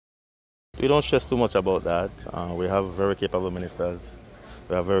We don't stress too much about that. We have very capable ministers.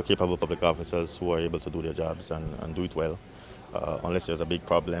 We have very capable public officers who are able to do their jobs and do it well. Unless there's a big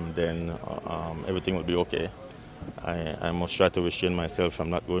problem, then everything will be okay. I must try to restrain myself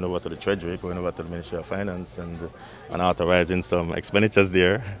from not going over to the Treasury, going over to the Ministry of Finance and authorizing some expenditures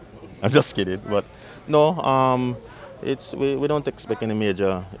there. I'm just kidding, but no, we don't expect any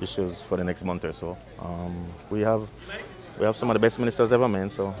major issues for the next month or so. We have some of the best ministers ever, man,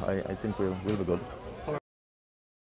 so I think we'll be good.